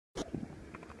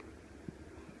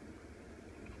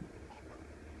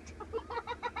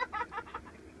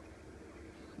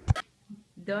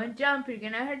Don't jump, you're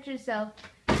gonna hurt yourself.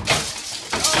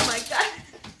 Oh my god.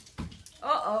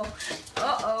 Uh-oh.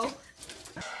 Uh-oh.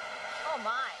 Oh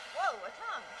my. Whoa, a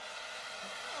tongue.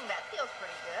 That feels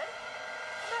pretty good.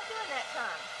 I'm not doing that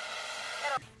tongue.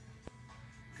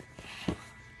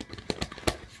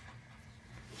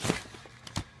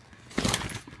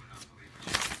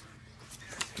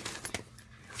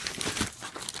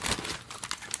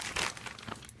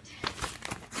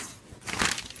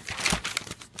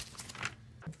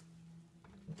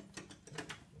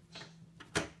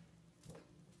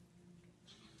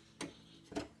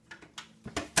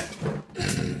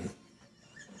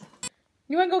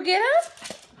 You wanna go get him?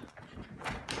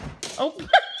 Oh.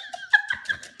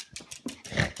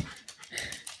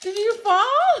 Did you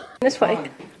fall? This way.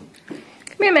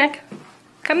 Come here, Mac.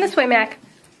 Come this way, Mac.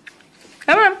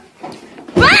 Come on.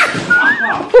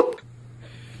 Ah!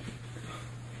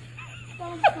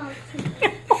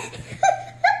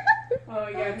 Oh,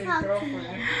 you got his girlfriend.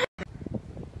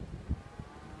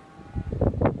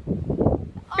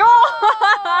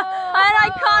 And I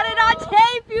caught it on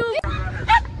tape, you.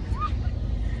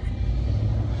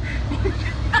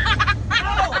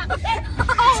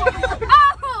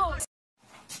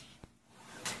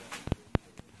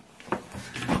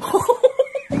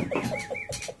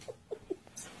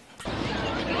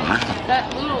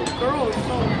 That little girl is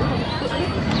so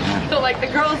little. So like the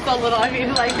girl's so little, I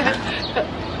mean like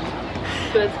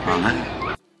that's crazy.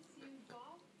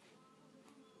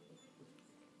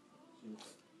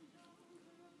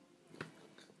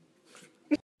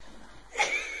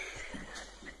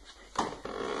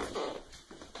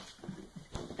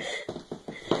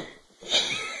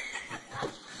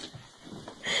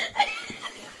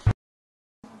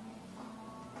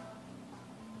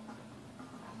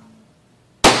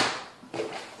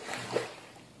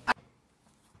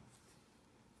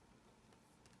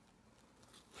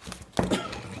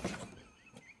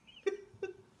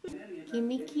 Give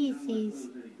me kisses.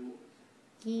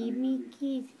 Give me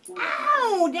kisses.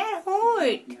 Ow, that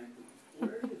hurt.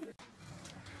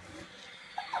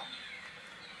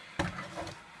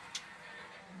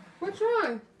 What's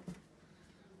wrong?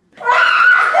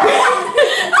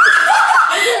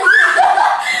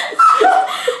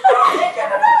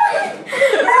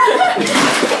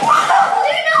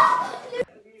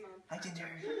 Hi, Ginger.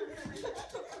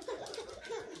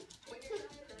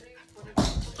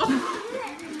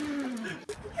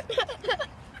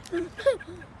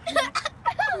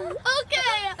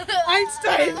 Okay.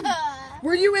 Einstein,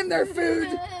 were you in their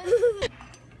food?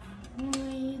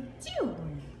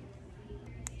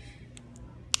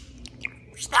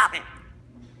 Stop it.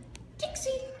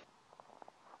 Dixie.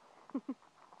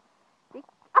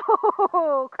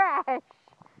 Oh, crash.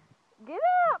 Get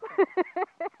up.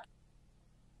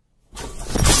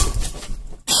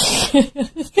 Did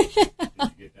you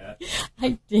get that?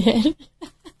 I did.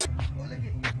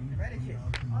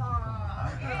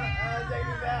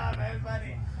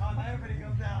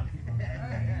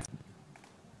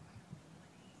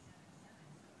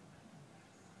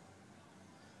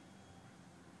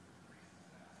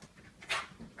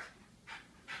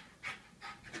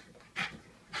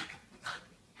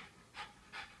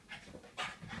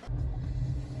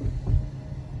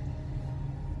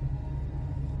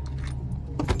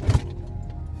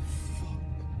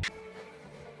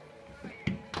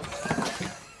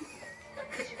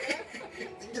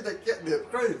 Get that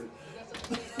catnip crazy.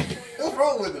 What's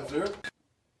wrong with him, sir?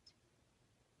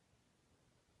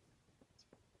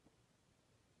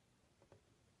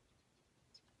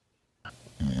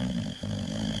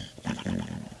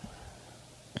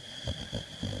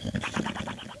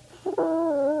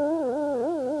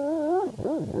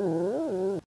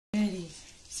 Pretty.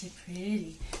 So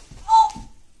pretty.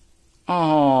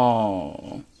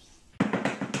 Oh.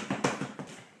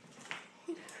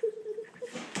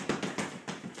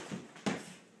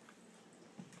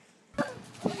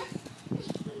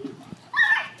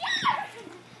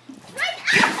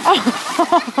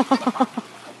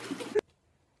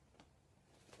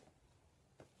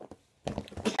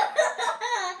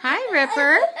 Hi,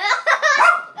 Ripper.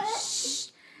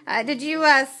 Shh. Did you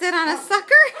sit on a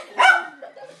sucker?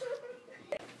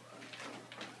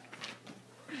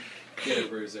 Get a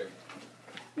bruiser.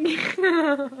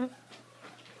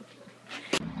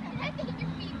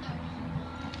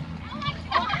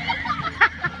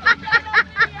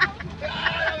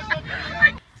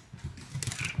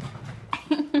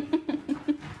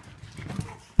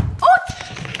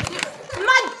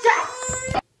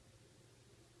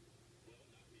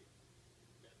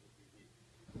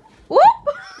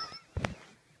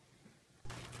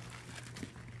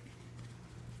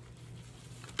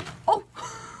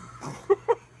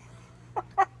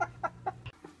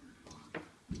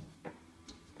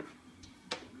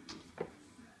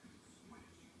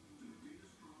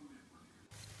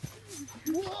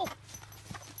 Whoa!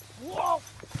 Whoa!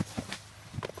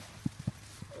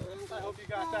 I hope you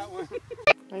got that one.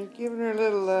 Are you giving her a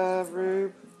little love,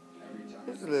 Rube?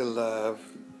 Just a little love.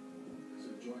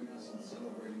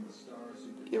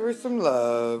 Give her some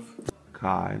love.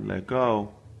 Kai, let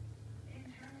go.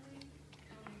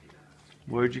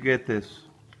 Where'd you get this?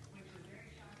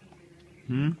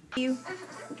 Hmm? You.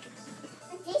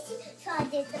 So I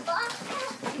did the box.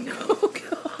 Oh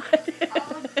God.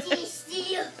 Oh,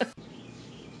 tasty.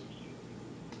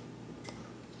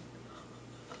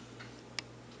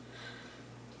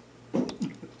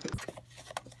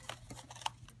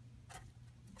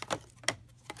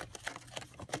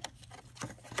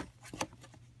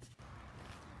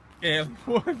 Yeah,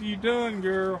 what have you done,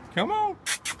 girl? Come on.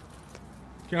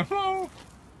 Come on.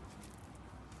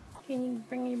 Can you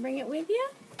bring it with you?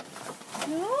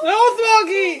 No. No,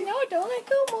 Smokey! No, don't let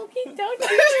go, Smokey. Don't do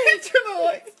it. Turn the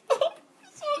lights off.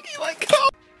 Smokey, let go.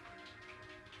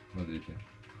 Смотрите,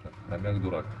 хомяк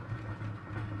дурак,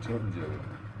 черт делает,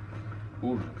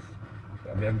 ужас,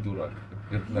 хомяк дурак,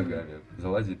 вверх ногами,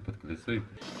 залазит под колесо и...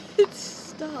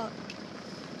 It's stuck.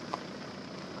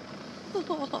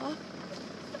 Aww.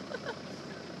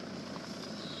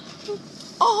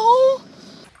 Oh!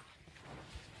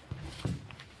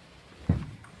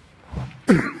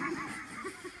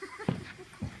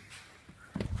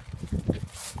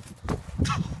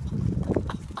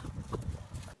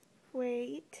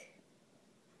 Wait.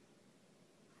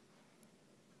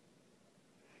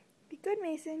 Be good,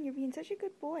 Mason. You're being such a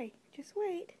good boy. Just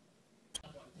wait.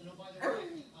 You know, by the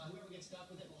way, whoever gets stuck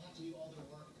with it will have to do all their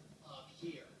work up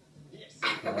here. This is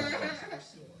their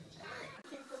storage.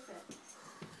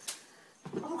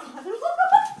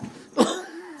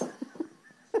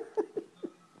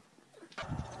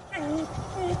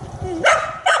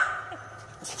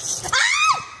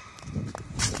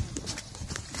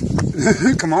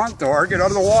 Come on, Thor, get out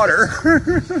of the water.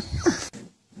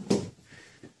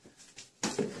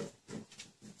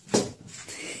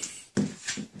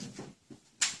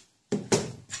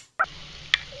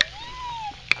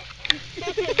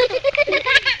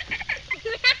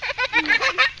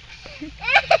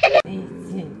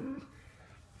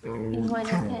 You want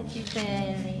to touch your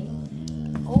belly?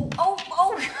 Oh, oh,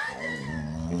 oh!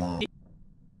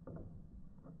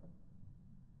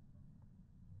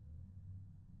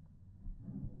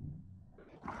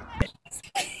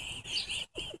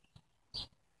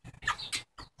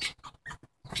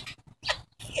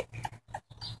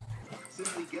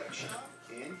 Simply get a shot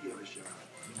and give a shot.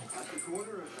 At the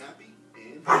corner of happy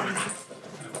and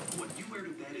what you wear to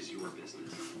bed is your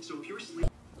business. So if you're sleeping,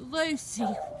 Lucy,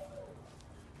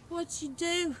 what'd you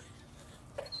do?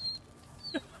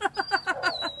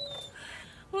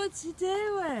 What's you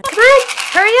doing? Come on,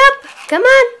 hurry up! Come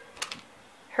on,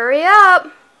 hurry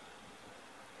up!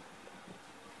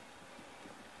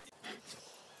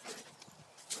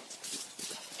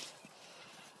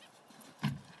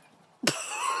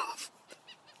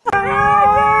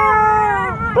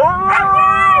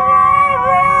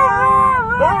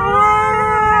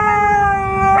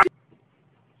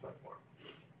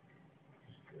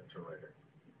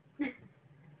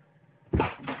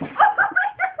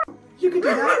 You could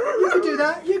do that. You could do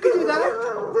that. You could do that.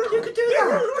 You could do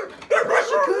that. Yes,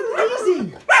 you could. Easy.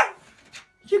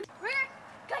 You.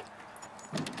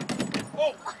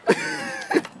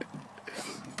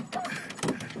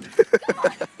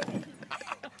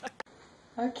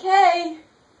 Okay,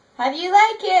 how do you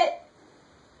like it?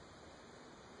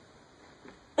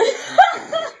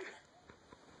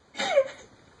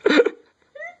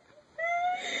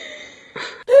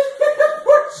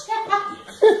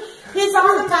 He's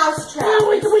on the mousetrap.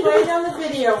 Wait on the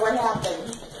video. What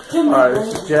happened? Alright,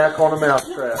 this is Jack on a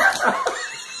mousetrap.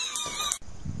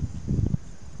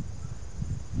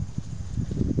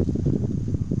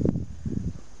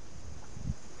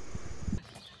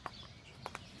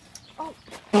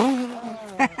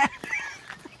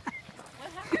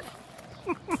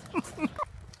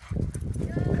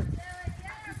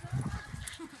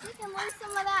 You can lose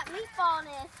some of that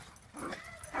meatballness.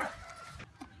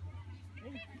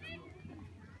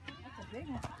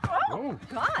 Oh,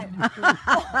 God.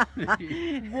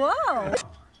 Whoa.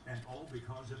 And all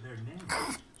because of their name.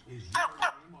 Is your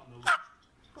name on the list?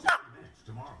 7 minutes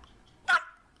tomorrow.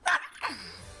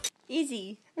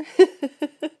 Easy.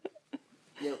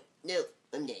 No,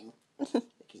 I'm done.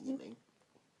 Okay, never mind.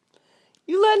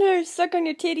 You let her suck on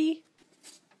your titty.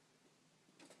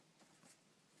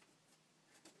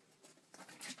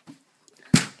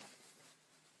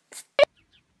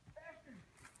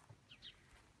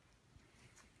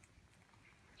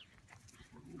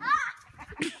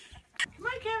 Come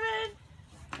on, Kevin.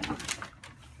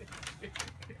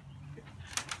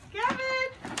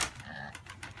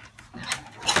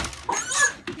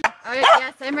 Oh,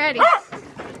 yes, I'm ready.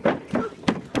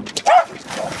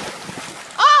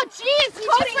 Oh, jeez,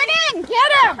 close it in.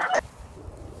 Get him.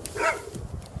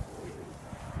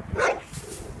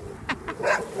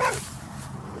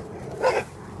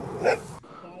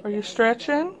 Are you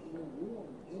stretching?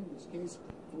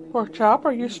 Pork chop,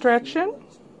 are you stretching?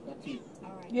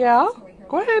 Yeah?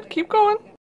 Go ahead, keep going.